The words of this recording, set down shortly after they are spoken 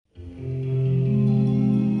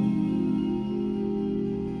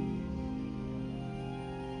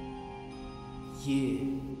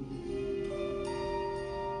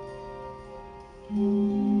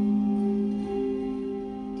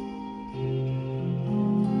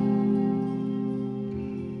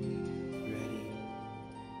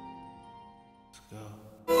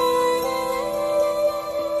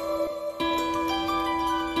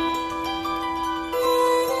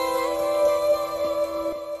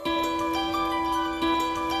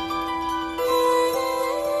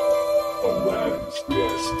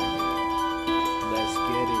Let's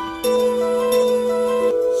get it.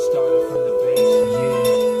 Started from the base. Yeah.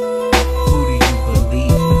 Who do you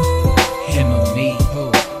believe in? Him or me? Who?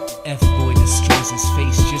 F-boy destroys his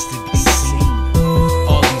face just to be seen.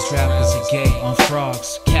 All these rappers are gay on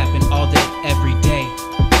frogs, capping all day, every day.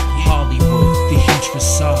 Hollywood, the huge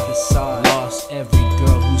facade. Lost every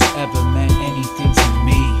girl who's ever meant anything to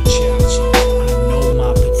me. I know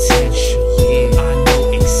my potential. I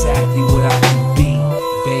know exactly what I can be.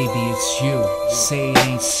 Baby, it's you. Say it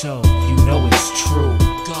ain't so. You know it's true.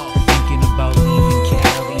 Thinking about leaving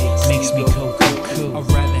Cali makes me go cuckoo.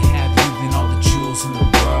 I'd rather have you than all the jewels in the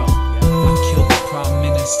world. I'd kill the Prime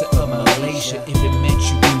Minister of Malaysia if it meant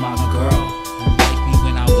you be my girl. You liked me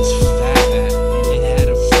when I was fat and had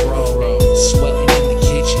a fro, sweating in the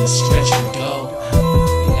kitchen, stretching dough.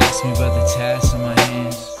 You asked me about the tats on my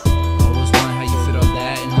hands. Always wondering how you fit all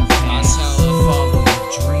that in my pants. Follow your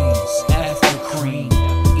dreams, after cream,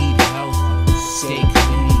 eat healthy, stay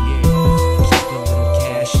clean, yeah. Keep a little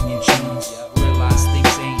cash in your jeans. Realize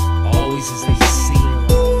things ain't always as they seem.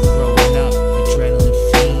 Growing up, adrenaline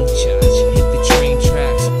fiend. Hit the train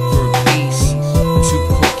tracks for a piece. 2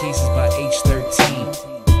 court cases by age 13.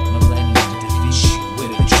 Millennium Da Vinci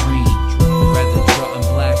with a dream. Rather draw in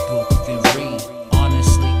black book than read.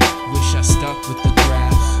 Honestly, wish I stuck with the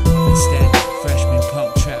graph. Instead, freshman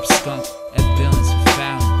pump trap skunk at Billings and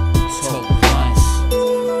Fountain. Tote blunts,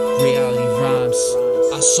 reality rhymes.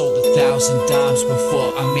 I sold 1,000 dimes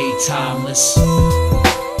before I made Timeless.